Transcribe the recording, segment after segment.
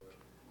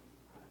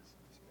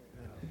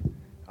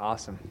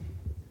Awesome.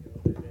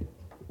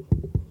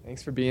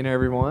 Thanks for being here,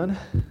 everyone.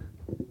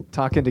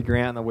 Talking to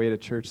Grant on the way to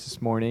church this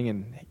morning,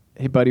 and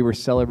hey, buddy, we're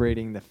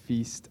celebrating the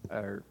feast,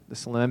 or the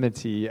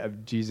solemnity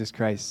of Jesus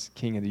Christ,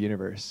 King of the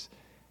universe.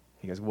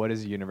 He goes, what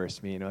does the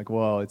universe mean? I'm like,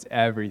 well, it's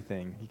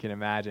everything you can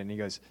imagine. He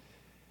goes,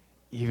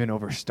 even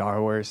over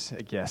Star Wars?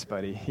 Like, yes,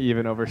 buddy,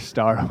 even over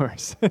Star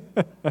Wars.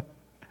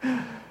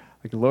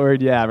 Like,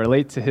 Lord, yeah,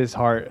 relate to his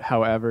heart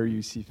however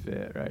you see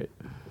fit, right?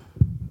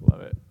 Love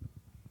it.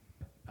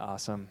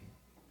 Awesome.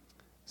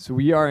 So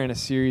we are in a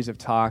series of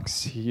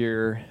talks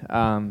here,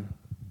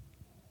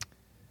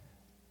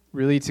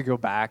 really to go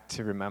back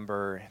to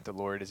remember the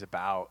Lord is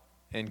about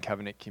in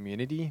covenant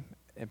community.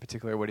 In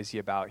particular, what is he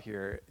about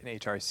here in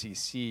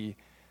HRCC?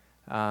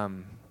 I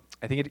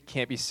think it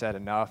can't be said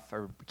enough,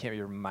 or we can't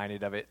be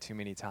reminded of it too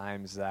many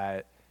times,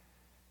 that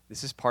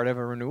this is part of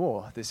a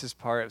renewal. This is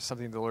part of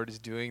something the Lord is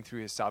doing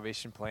through his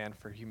salvation plan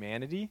for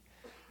humanity.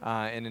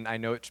 And I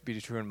know it to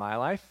be true in my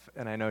life,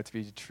 and I know it to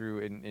be true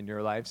in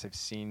your lives. I've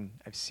seen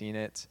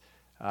it.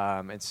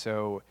 And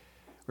so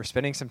we're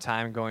spending some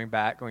time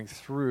going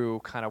through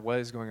kind of what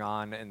is going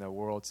on in the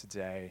world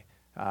today.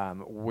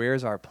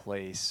 Where's our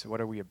place? What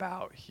are we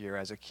about here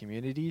as a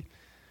community?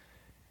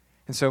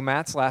 And so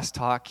Matt's last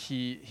talk,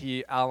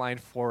 he outlined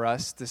for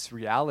us this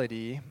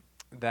reality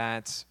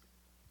that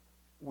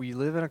we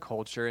live in a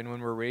culture, and when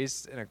we're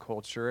raised in a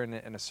culture and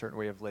in a certain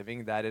way of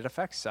living, that it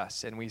affects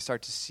us, and we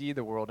start to see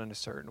the world in a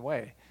certain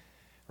way,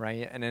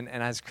 right? And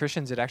as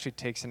Christians, it actually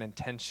takes an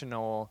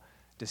intentional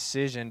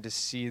decision to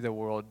see the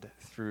world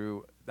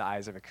through the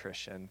eyes of a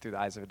Christian, through the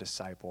eyes of a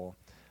disciple.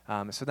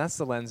 So that's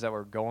the lens that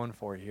we're going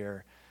for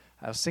here.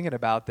 I was thinking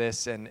about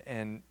this,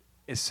 and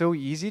it's so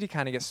easy to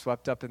kind of get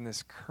swept up in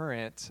this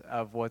current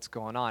of what's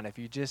going on. If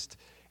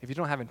you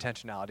don't have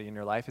intentionality in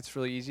your life, it's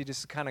really easy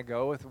just to kind of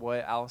go with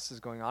what else is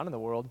going on in the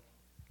world.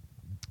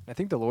 I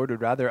think the Lord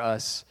would rather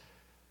us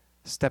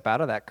step out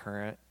of that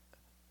current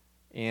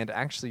and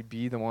actually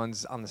be the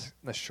ones on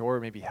the shore,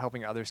 maybe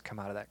helping others come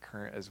out of that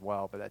current as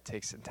well. But that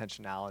takes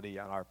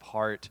intentionality on our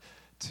part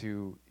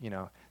to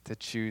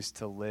choose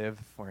to live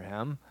for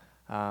him,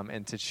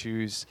 and to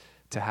choose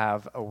to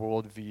have a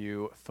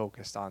worldview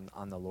focused on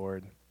the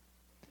Lord.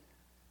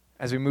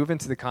 As we move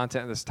into the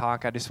content of this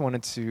talk, I just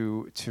wanted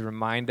to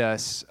remind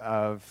us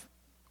of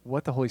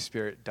what the Holy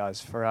Spirit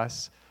does for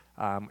us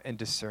in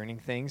discerning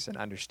things and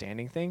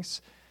understanding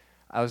things.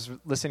 I was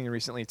listening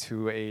recently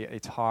to a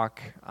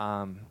talk,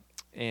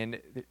 and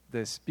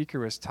the speaker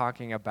was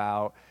talking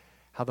about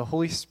how the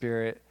Holy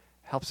Spirit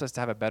helps us to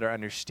have a better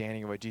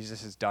understanding of what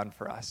Jesus has done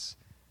for us.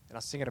 And I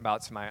was thinking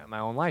about to my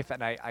own life,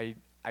 and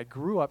I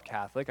grew up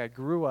Catholic. I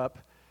grew up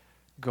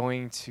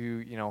going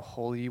to,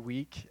 Holy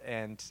Week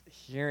and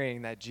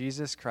hearing that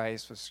Jesus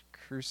Christ was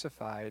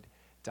crucified,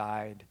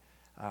 died,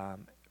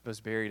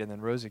 was buried, and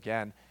then rose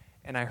again.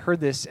 And I heard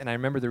this, and I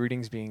remember the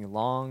readings being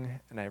long,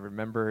 and I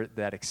remember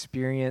that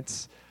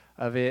experience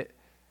of it.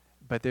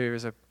 But there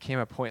came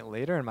a point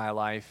later in my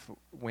life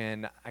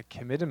when I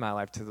committed my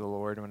life to the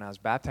Lord, when I was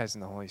baptized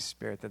in the Holy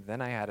Spirit, that then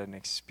I had an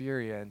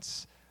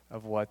experience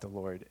of what the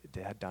Lord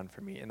had done for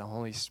me. And the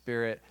Holy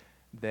Spirit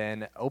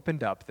then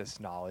opened up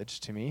this knowledge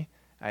to me.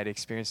 I had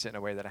experienced it in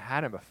a way that I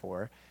hadn't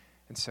before.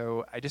 And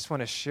so I just want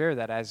to share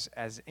that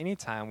as any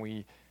time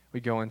we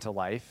go into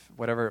life,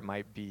 whatever it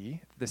might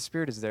be, the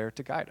Spirit is there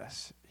to guide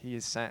us. He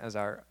is sent as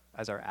our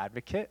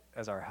advocate,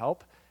 as our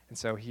help. And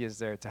so he is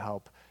there to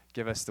help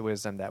give us the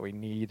wisdom that we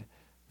need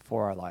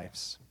for our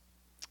lives.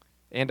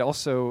 And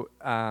also,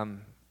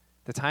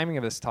 the timing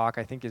of this talk,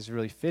 I think, is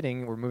really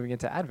fitting. We're moving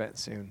into Advent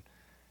soon.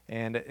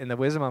 And in the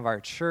wisdom of our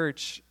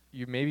church,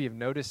 you maybe have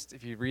noticed,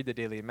 if you read the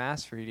daily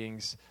Mass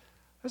readings,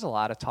 there's a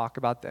lot of talk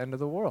about the end of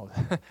the world.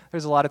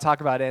 There's a lot of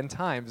talk about end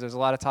times. There's a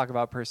lot of talk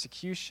about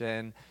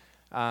persecution.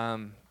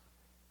 And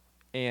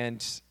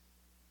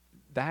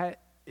that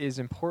is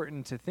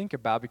important to think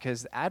about,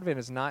 because Advent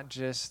is not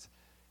just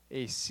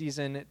a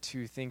season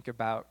to think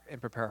about and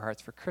prepare our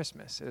hearts for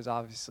Christmas. It is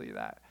obviously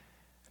that.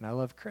 And I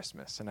love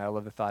Christmas, and I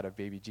love the thought of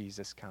baby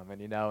Jesus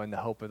coming, and the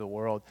hope of the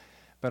world.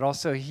 But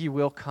also, he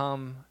will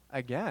come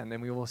again,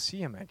 and we will see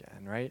him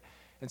again, right?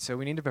 And so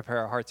we need to prepare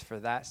our hearts for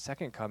that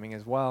second coming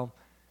as well.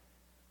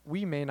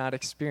 We may not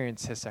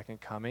experience his second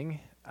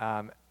coming,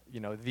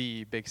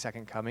 the big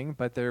second coming,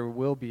 but there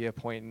will be a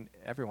point in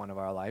every one of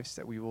our lives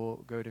that we will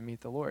go to meet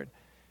the Lord.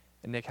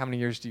 And Nick, how many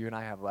years do you and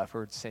I have left?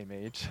 We're the same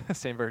age,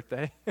 same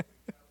birthday.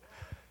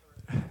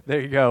 There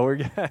you go.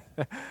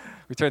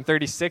 We turned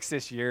 36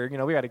 this year.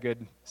 We got a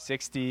good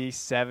 60,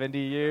 70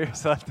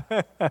 years left.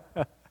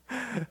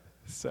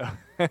 So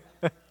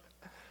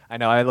I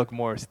know I look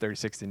more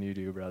 36 than you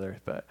do, brother,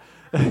 but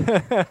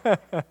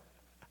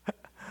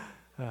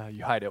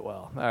you hide it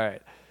well. All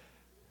right.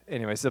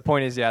 Anyways, the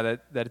point is,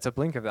 that it's a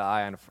blink of the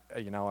eye,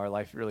 and our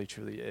life really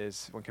truly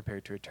is when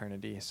compared to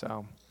eternity.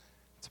 So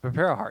to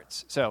prepare our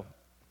hearts. So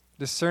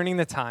discerning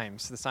the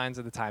times, the signs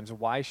of the times.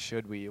 Why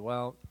should we?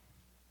 Well,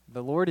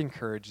 the Lord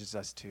encourages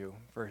us to,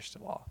 first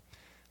of all.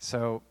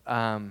 So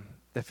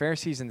the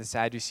Pharisees and the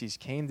Sadducees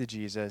came to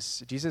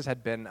Jesus. Jesus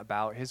had been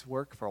about his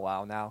work for a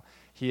while now,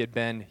 He had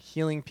been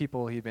healing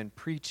people. He'd been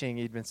preaching.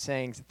 He'd been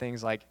saying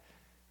things like,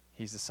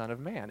 he's the Son of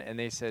Man. And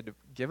they said,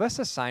 give us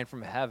a sign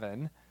from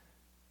heaven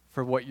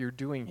for what you're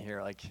doing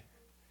here. Like,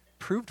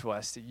 prove to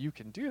us that you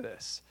can do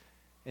this.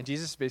 And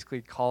Jesus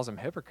basically calls them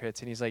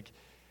hypocrites. And he's like,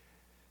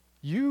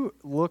 you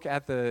look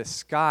at the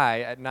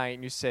sky at night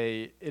and you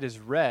say, it is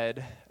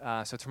red,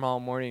 so tomorrow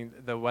morning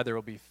the weather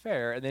will be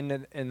fair. And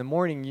then in the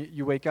morning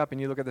you wake up and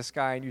you look at the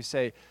sky and you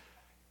say,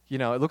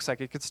 it looks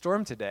like it could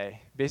storm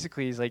today.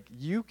 Basically, he's like,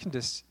 you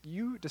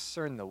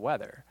discern the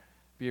weather,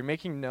 but you're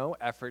making no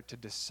effort to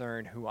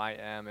discern who I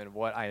am and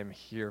what I am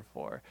here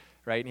for,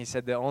 right? And he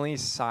said, the only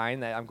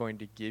sign that I'm going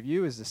to give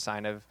you is the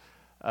sign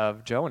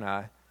of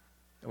Jonah.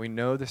 And we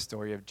know the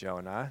story of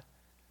Jonah.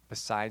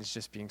 Besides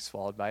just being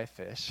swallowed by a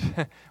fish,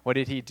 what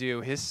did he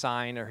do? His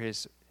sign, or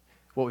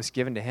what was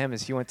given to him,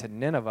 is he went to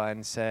Nineveh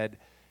and said,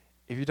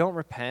 if you don't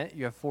repent,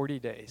 you have 40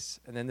 days,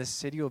 and then this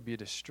city will be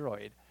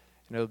destroyed,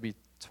 and it will be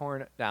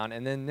torn down.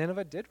 And then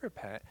Nineveh did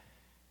repent.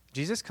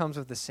 Jesus comes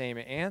with the same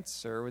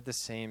answer, with the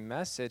same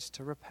message,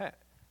 to repent,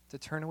 to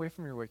turn away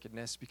from your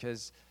wickedness,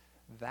 because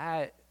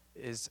that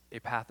is a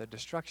path of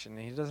destruction,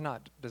 and he does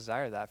not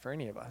desire that for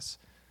any of us.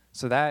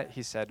 So that,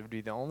 he said, would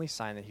be the only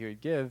sign that he would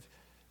give.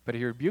 But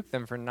he rebuked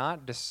them for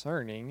not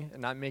discerning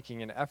and not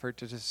making an effort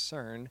to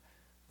discern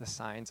the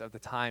signs of the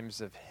times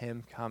of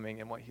him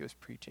coming and what he was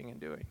preaching and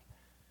doing.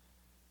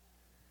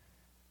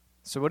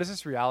 So what is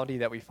this reality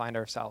that we find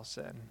ourselves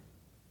in?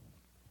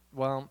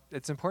 Well,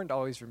 it's important to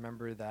always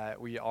remember that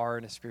we are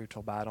in a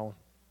spiritual battle.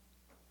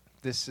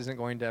 This isn't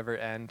going to ever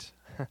end.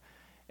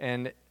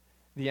 And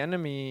the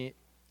enemy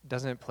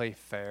doesn't play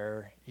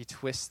fair. He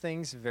twists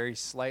things very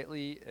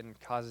slightly and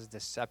causes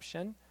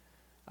deception.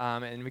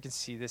 And we can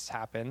see this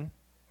happen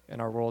in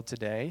our world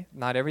today.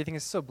 Not everything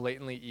is so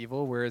blatantly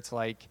evil where it's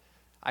like,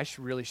 I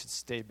really should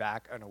stay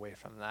back and away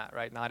from that,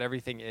 right? Not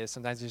everything is.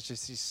 Sometimes it's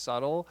just these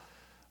subtle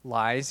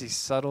lies,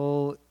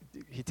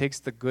 he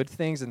takes the good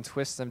things and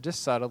twists them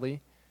just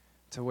subtly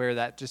to where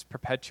that just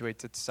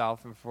perpetuates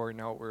itself, and before we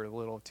know it, we're a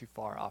little too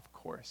far off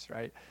course,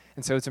 right?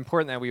 And so it's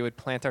important that we would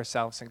plant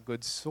ourselves in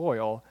good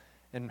soil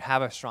and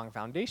have a strong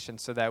foundation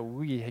so that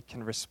we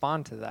can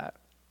respond to that.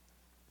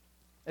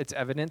 It's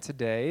evident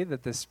today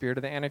that the spirit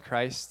of the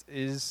Antichrist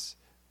is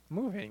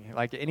moving.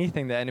 Like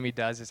anything the enemy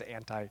does is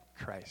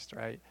anti-Christ,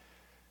 right?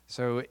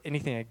 So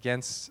anything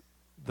against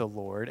the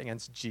Lord,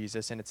 against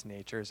Jesus and its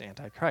nature, is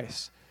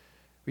anti-Christ.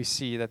 We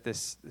see that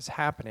this is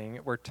happening.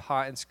 We're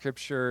taught in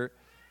Scripture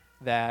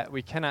that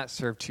we cannot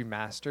serve two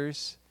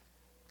masters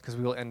because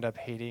we will end up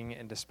hating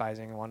and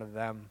despising one of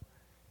them.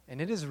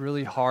 And it is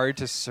really hard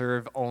to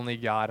serve only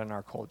God in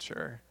our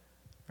culture,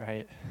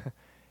 right?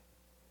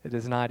 It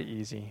is not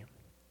easy.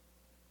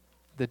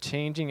 The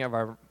changing of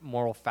our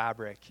moral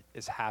fabric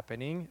is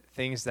happening.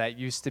 Things that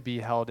used to be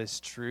held as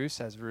truths,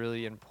 as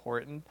really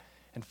important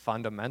and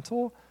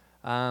fundamental,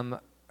 are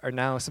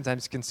now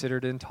sometimes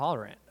considered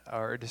intolerant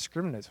or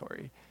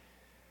discriminatory.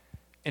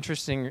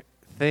 Interesting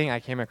thing I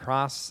came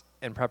across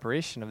in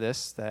preparation of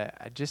this that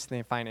I just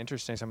find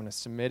interesting, so I'm going to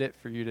submit it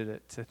for you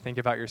to think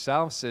about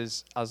yourselves,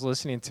 is I was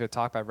listening to a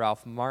talk by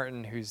Ralph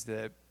Martin, he's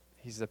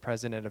the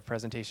president of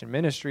Presentation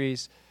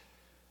Ministries,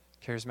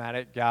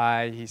 charismatic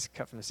guy. He's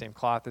cut from the same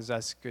cloth as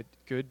us.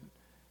 Good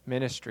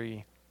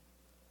ministry.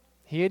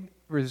 He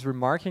was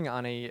remarking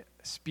on a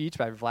speech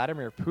by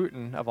Vladimir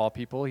Putin, of all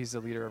people. He's the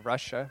leader of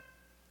Russia.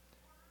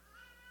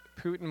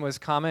 Putin was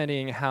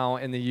commenting how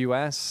in the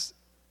U.S.,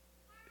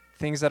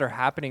 things that are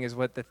happening is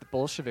what the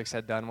Bolsheviks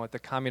had done, what the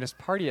Communist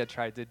Party had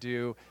tried to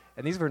do.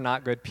 And these were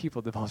not good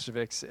people, the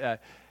Bolsheviks.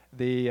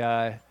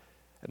 I'm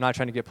not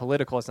trying to get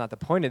political. It's not the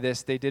point of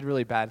this. They did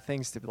really bad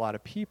things to a lot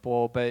of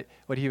people. But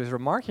what he was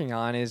remarking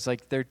on is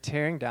like they're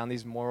tearing down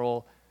these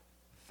moral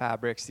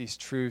fabrics, these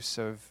truths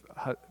of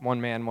one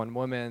man, one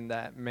woman,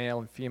 that male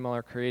and female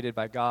are created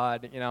by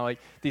God. Like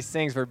these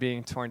things were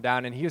being torn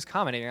down. And he was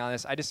commenting on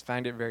this. I just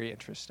find it very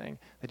interesting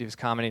that he was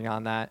commenting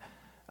on that.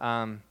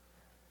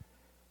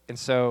 And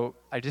so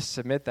I just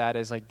submit that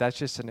as like that's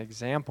just an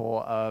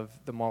example of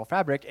the moral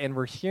fabric. And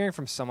we're hearing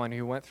from someone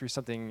who went through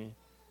something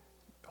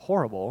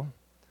horrible,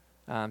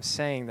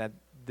 saying that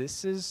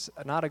this is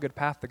not a good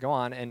path to go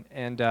on.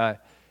 And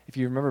if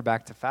you remember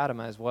back to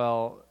Fatima as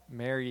well,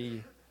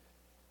 Mary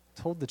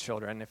told the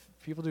children, if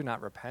people do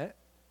not repent,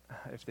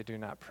 if they do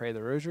not pray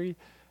the rosary,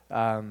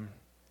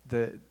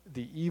 the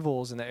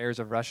evils and the errors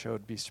of Russia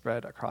would be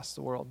spread across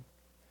the world.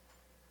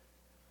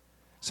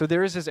 So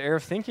there is this error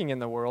of thinking in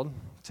the world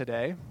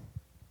today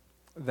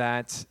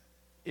that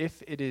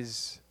if it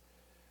is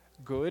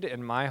good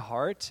in my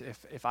heart,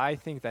 if I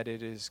think that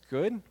it is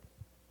good,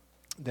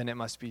 then it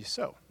must be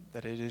so,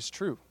 that it is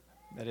true,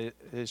 that it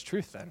is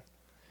truth then.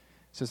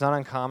 So it's not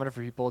uncommon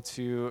for people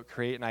to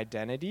create an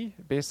identity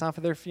based off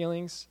of their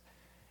feelings,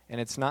 and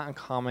it's not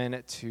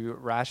uncommon to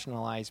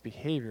rationalize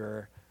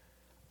behavior.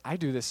 I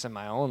do this in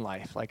my own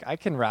life. Like I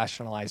can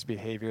rationalize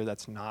behavior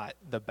that's not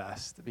the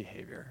best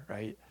behavior,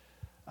 right?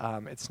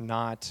 It's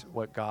not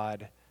what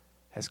God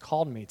has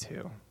called me to.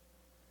 And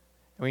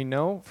we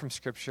know from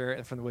Scripture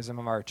and from the wisdom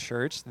of our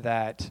church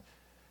that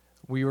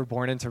we were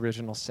born into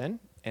original sin,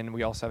 And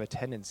we also have a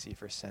tendency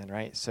for sin,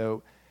 right?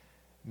 So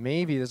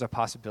maybe there's a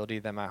possibility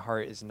that my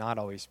heart is not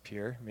always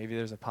pure. Maybe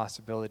there's a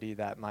possibility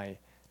that my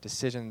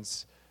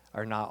decisions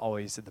are not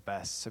always the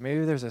best. So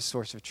maybe there's a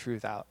source of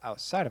truth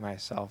outside of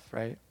myself,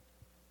 right?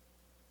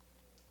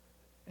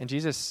 And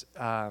Jesus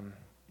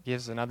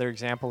gives another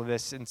example of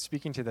this. In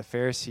speaking to the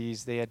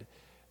Pharisees, they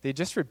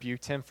just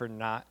rebuked him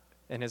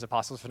and his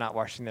apostles for not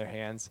washing their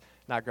hands,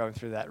 not going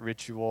through that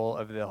ritual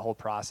of the whole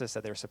process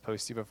that they're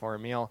supposed to before a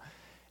meal.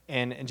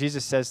 And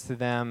Jesus says to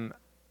them,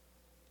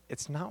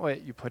 it's not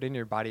what you put in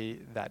your body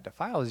that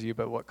defiles you,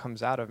 but what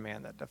comes out of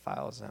man that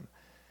defiles them.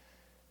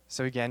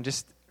 So again,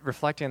 just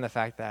reflecting on the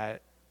fact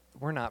that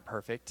we're not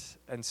perfect.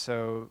 And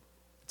so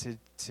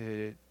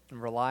to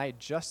rely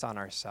just on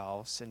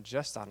ourselves and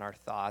just on our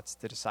thoughts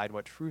to decide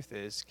what truth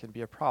is can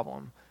be a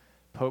problem.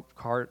 Pope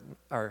Cardinal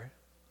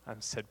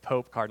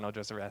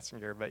Joseph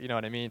Ratzinger, but you know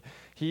what I mean.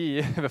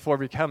 He, before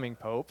becoming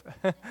Pope,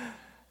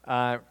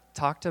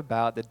 talked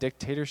about the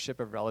dictatorship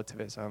of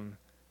relativism.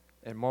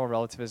 And moral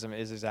relativism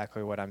is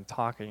exactly what I'm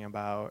talking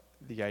about.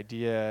 The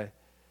idea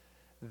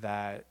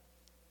that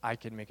I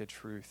can make a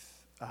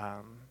truth,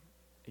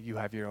 you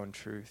have your own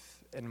truth.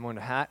 And when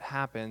that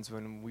happens,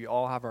 when we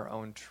all have our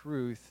own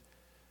truth,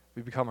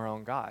 we become our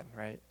own God,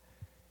 right?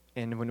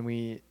 And when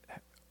we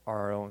are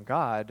our own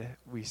God,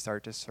 we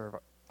start to serve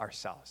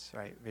ourselves,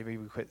 right? Maybe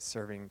we quit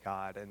serving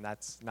God, and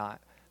that's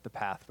not the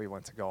path we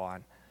want to go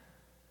on.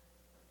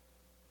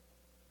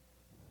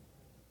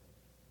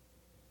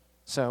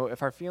 So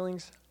if our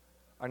feelings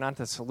are not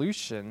the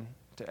solution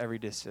to every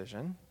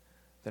decision,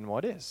 then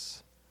what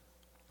is?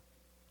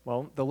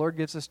 Well, the Lord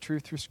gives us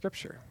truth through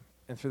Scripture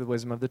and through the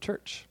wisdom of the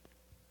church.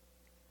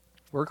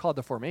 We're called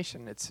to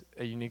formation. It's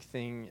a unique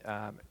thing.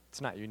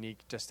 It's not unique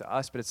just to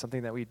us, but it's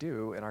something that we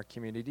do in our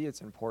community.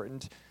 It's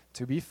important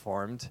to be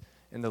formed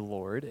in the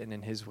Lord and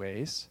in His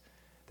ways.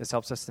 This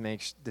helps us to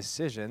make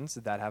decisions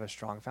that have a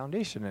strong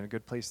foundation and a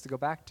good place to go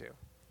back to.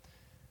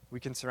 We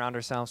can surround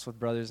ourselves with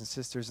brothers and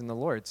sisters in the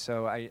Lord.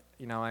 So I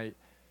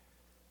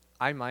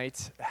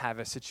might have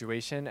a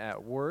situation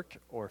at work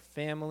or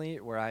family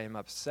where I am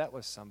upset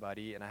with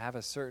somebody and I have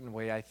a certain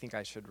way I think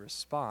I should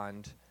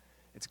respond.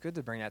 It's good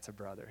to bring that to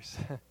brothers,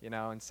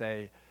 and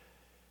say,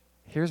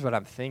 here's what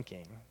I'm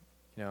thinking.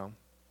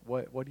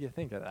 What do you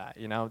think of that?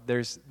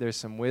 There's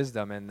some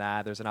wisdom in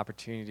that. There's an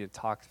opportunity to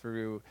talk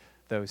through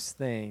those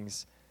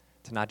things,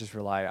 to not just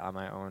rely on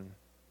my own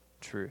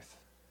truth.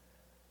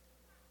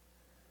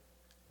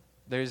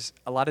 There's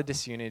a lot of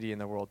disunity in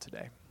the world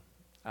today.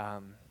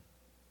 The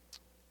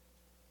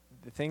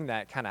thing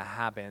that kind of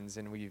happens,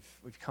 and we've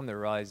come to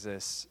realize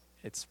this,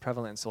 it's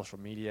prevalent in social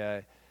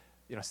media,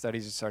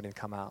 studies are starting to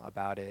come out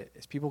about it,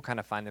 is people kind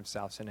of find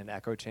themselves in an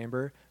echo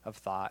chamber of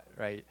thought,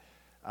 right?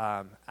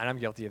 And I'm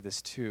guilty of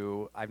this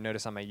too. I've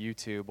noticed on my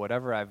YouTube,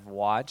 whatever I've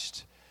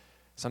watched,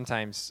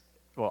 sometimes,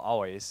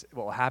 always,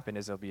 what will happen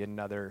is there'll be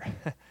another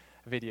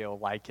video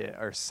like it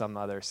or some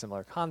other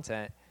similar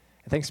content.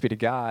 And thanks be to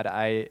God,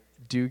 I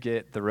do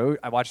get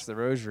I watch the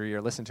rosary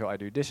or listen to it. I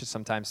do dishes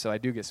sometimes, so I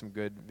do get some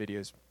good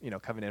videos,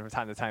 coming in from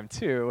time to time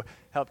too,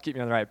 help keep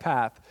me on the right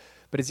path.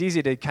 But it's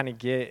easy to kind of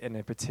get in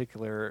a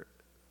particular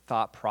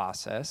thought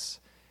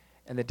process.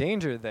 And the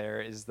danger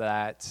there is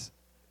that,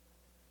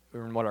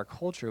 and what our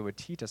culture would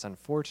teach us,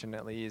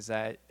 unfortunately, is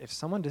that if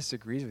someone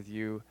disagrees with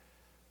you,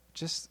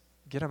 just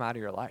get them out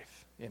of your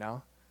life,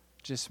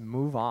 Just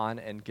move on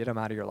and get them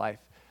out of your life.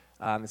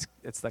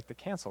 It's like the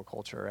cancel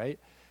culture, right?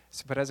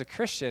 So, but as a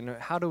Christian,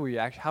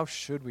 how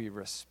should we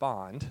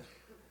respond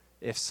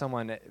if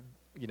someone,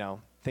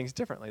 thinks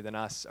differently than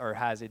us or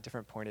has a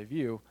different point of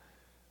view?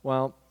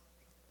 Well,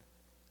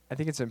 I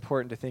think it's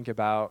important to think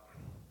about,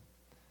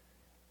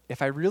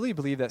 if I really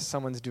believe that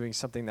someone's doing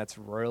something that's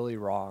really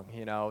wrong,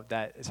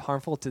 that is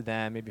harmful to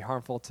them, maybe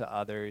harmful to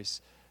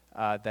others,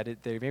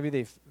 maybe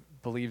they've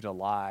believed a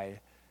lie,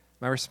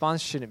 my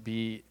response shouldn't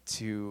be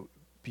to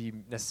be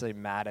necessarily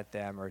mad at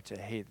them or to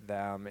hate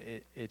them.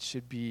 It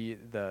should be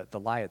the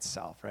lie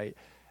itself, right?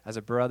 As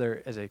a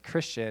brother, as a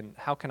Christian,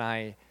 how can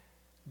I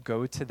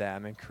go to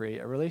them and create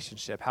a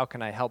relationship? How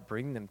can I help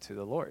bring them to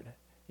the Lord?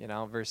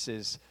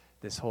 Versus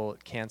this whole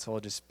cancel,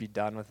 just be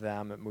done with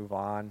them and move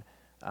on,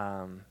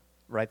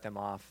 write them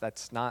off.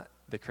 That's not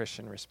the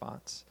Christian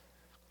response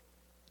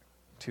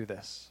to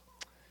this.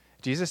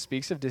 Jesus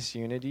speaks of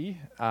disunity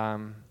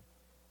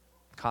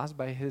caused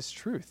by His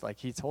truth. Like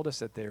He told us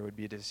that there would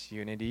be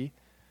disunity.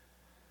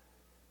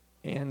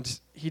 And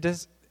He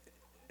does,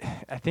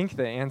 I think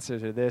the answer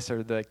to this,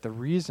 or the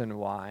reason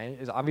why,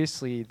 is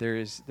obviously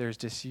there's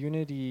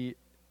disunity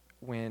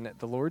when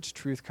the Lord's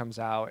truth comes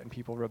out and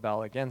people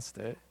rebel against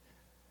it,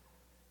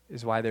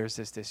 is why there's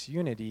this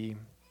disunity.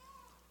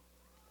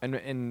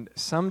 And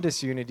some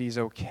disunity is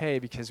okay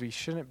because we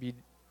shouldn't be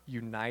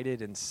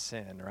united in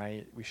sin,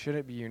 right? We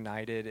shouldn't be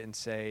united and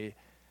say,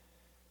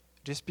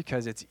 just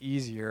because it's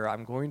easier,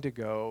 I'm going to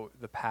go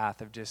the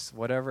path of just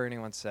whatever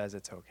anyone says,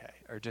 it's okay.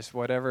 Or just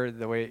whatever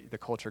the way the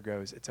culture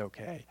goes, it's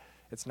okay.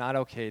 It's not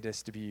okay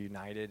just to be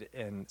united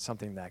in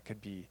something that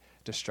could be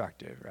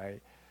destructive,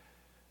 right?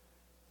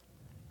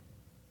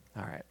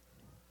 All right.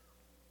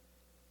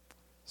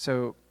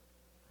 So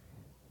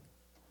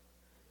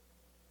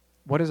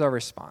what is our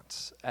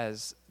response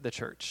as the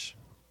church,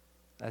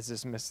 as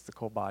this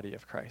mystical body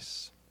of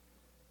Christ?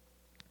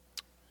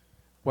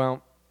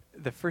 Well,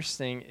 the first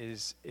thing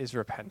is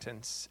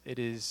repentance. It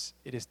is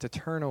to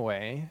turn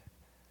away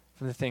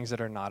from the things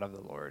that are not of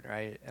the Lord,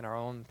 right? In our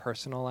own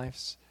personal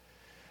lives.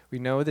 We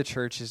know the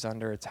church is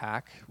under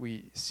attack.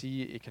 We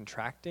see a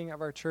contracting of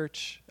our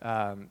church.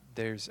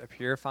 There's a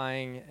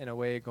purifying, in a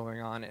way,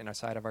 going on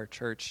inside of our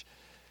church.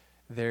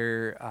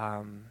 There,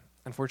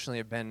 unfortunately,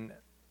 have been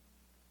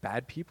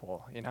bad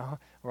people,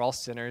 We're all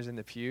sinners in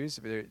the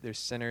pews. There's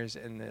sinners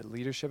in the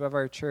leadership of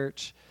our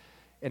church.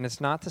 And it's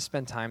not to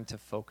spend time to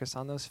focus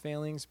on those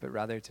failings, but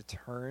rather to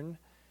turn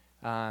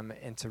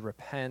and to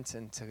repent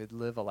and to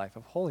live a life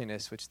of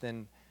holiness, which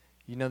then,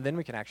 then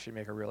we can actually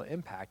make a real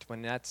impact.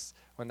 When that's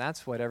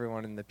what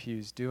everyone in the pew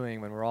is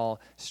doing, when we're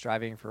all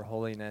striving for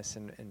holiness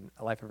and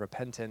a life of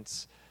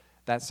repentance,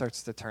 that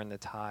starts to turn the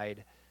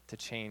tide to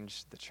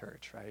change the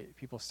church, right?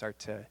 People start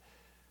to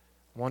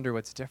wonder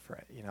what's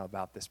different,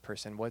 about this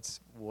person.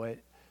 There's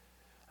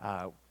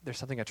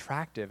something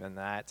attractive in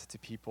that to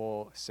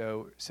people.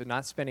 So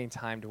not spending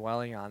time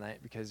dwelling on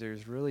that, because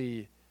there's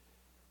really,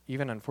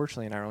 even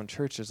unfortunately in our own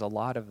church, there's a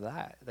lot of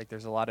that. Like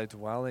there's a lot of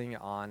dwelling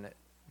on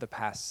the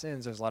past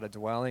sins. There's a lot of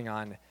dwelling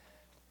on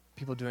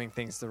people doing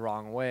things the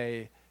wrong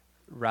way,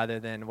 rather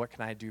than what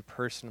can I do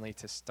personally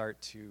to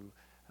start to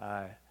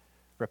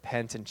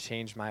repent and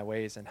change my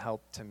ways and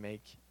help to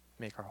make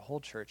our whole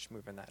church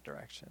move in that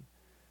direction.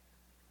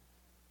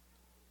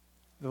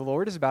 The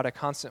Lord is about a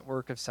constant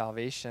work of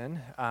salvation.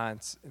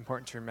 It's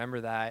important to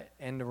remember that.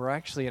 And we're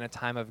actually in a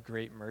time of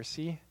great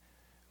mercy,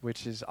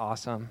 which is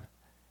awesome.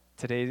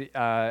 Today,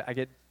 I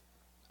get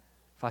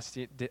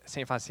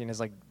St.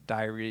 Faustina's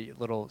diary,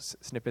 little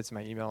snippets in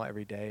my email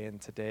every day.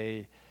 And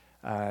today,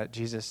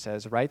 Jesus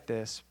says, "Write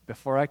this,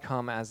 before I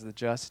come as the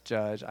just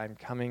judge, I'm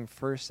coming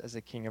first as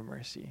a king of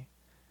mercy."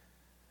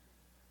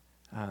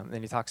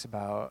 Then he talks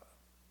about,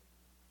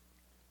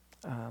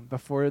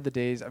 before the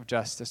days of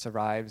justice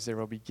arrives, there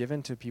will be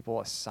given to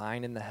people a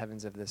sign in the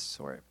heavens of this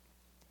sort.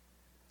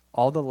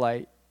 All the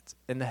light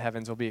in the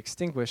heavens will be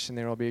extinguished, and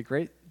there will be a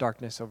great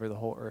darkness over the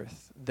whole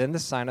earth. Then the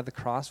sign of the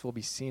cross will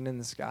be seen in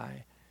the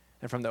sky,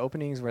 and from the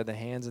openings where the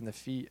hands and the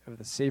feet of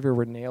the Savior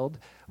were nailed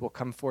will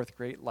come forth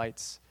great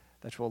lights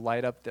that will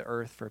light up the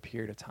earth for a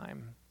period of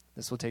time.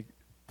 This will take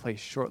place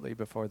shortly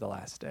before the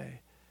last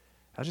day.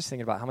 I was just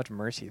thinking about how much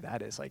mercy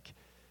that is.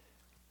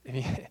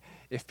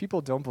 If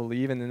people don't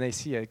believe and then they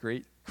see a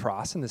great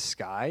cross in the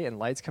sky and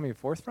lights coming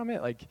forth from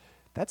it,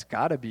 that's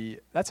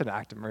an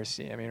act of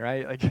mercy.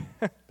 Right?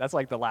 That's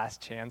the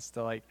last chance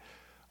to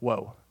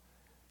whoa,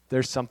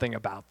 there's something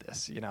about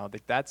this,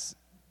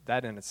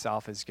 that in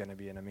itself is going to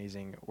be an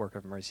amazing work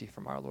of mercy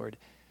from our Lord.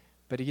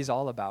 But he's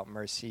all about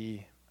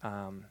mercy.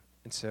 And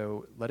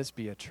so let us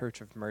be a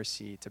church of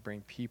mercy to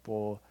bring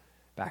people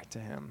back to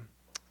him.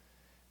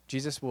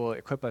 Jesus will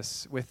equip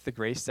us with the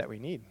grace that we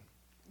need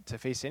to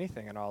face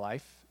anything in our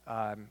life.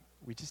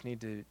 We just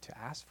need to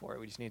ask for it.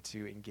 We just need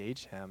to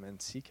engage him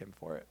and seek him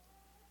for it.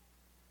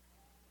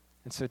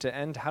 And so to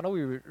end, how do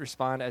we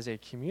respond as a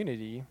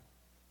community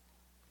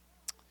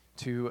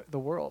to the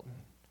world?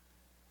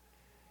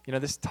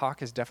 This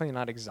talk is definitely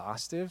not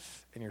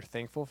exhaustive, and you're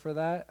thankful for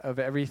that, of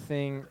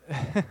everything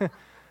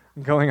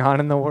going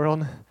on in the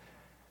world.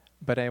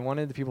 But I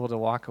wanted the people to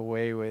walk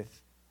away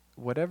with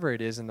whatever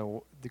it is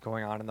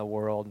going on in the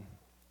world.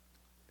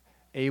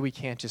 We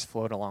can't just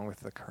float along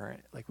with the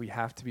current. We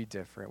have to be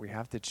different. We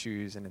have to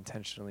choose and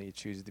intentionally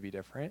choose to be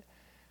different.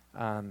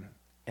 And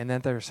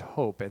that there's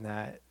hope, and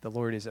that the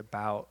Lord is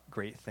about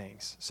great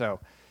things. So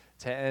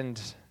to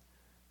end,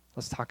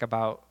 let's talk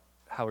about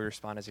how we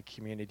respond as a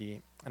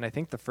community. And I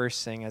think the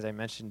first thing, as I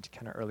mentioned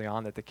kind of early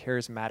on, that the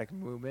charismatic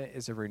movement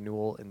is a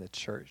renewal in the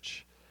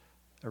church.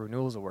 A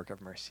renewal is a work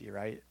of mercy,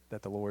 right?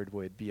 That the Lord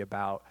would be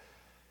about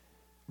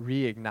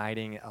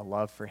reigniting a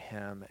love for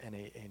him and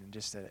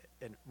just a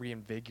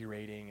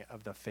reinvigorating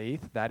of the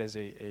faith. That is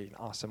an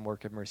awesome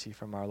work of mercy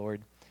from our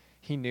Lord.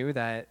 He knew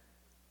that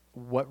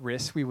what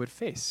risks we would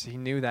face. He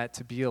knew that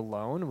to be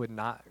alone would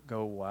not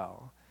go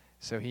well.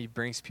 So he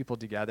brings people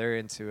together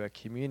into a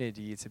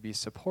community to be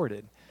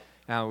supported.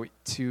 Now,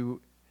 to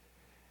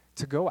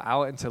go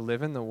out and to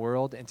live in the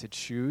world and to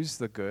choose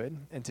the good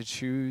and to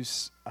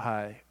choose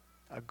a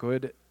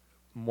good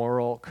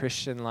moral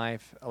Christian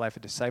life, a life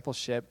of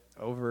discipleship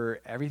over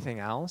everything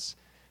else,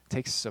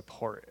 takes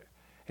support.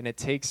 And it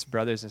takes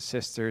brothers and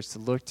sisters to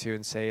look to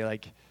and say,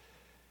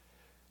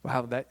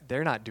 wow, that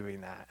they're not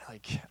doing that.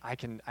 I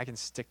can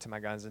stick to my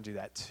guns and do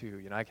that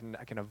too. I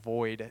can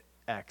avoid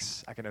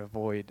X. I can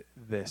avoid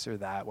this or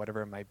that,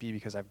 whatever it might be,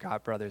 because I've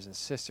got brothers and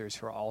sisters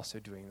who are also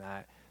doing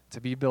that.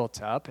 To be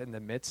built up in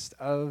the midst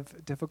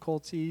of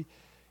difficulty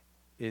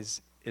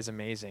is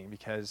amazing,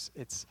 because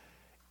it's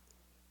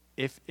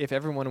if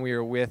everyone we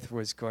are with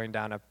was going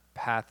down a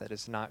path that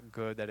is not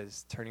good, that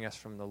is turning us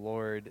from the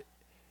Lord,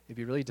 it'd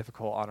be really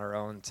difficult on our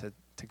own to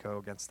go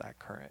against that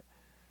current.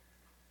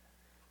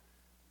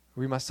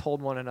 We must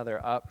hold one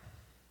another up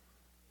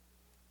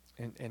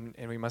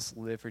and we must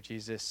live for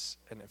Jesus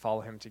and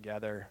follow him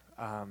together.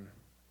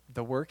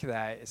 The work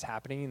that is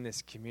happening in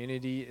this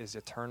community is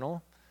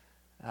eternal.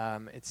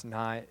 It's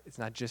not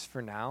just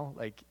for now.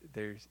 Like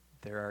there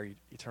are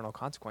eternal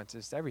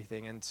consequences to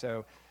everything, and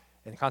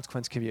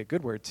consequence can be a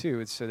good word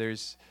too. So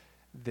there's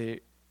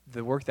the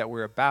work that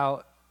we're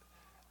about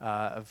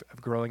of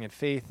growing in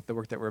faith, the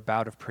work that we're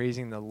about of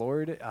praising the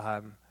Lord,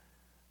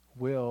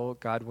 will,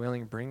 God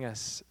willing, bring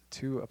us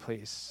to a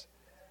place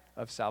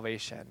of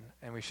salvation.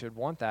 And we should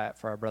want that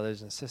for our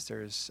brothers and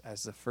sisters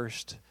as the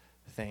first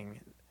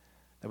thing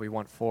that we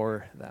want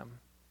for them.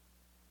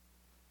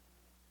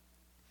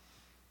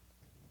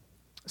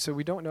 So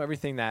we don't know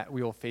everything that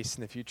we will face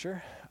in the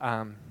future,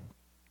 but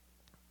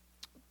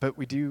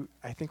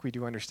I think we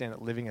do understand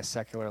that living a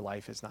secular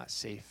life is not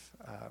safe.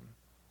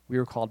 We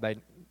were called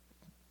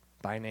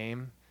by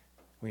name.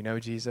 We know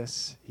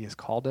Jesus. He has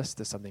called us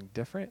to something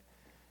different.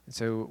 And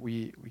so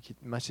we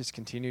must just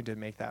continue to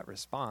make that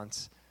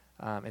response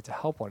and to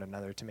help one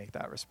another to make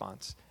that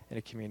response in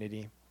a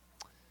community.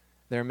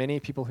 There are many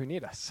people who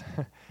need us.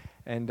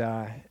 And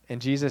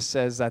Jesus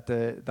says that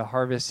the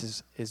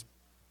harvest is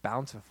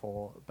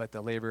bountiful, but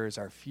the laborers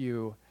are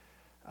few.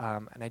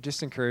 And I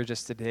just encourage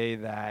us today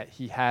that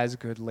he has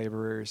good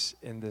laborers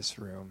in this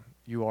room.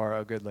 You are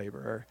a good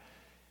laborer.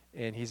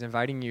 And he's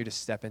inviting you to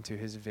step into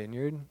his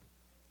vineyard,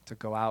 to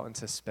go out and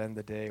to spend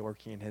the day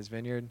working in his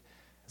vineyard.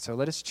 So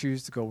let us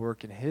choose to go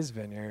work in his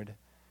vineyard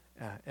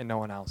and no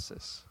one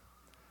else's.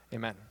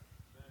 Amen.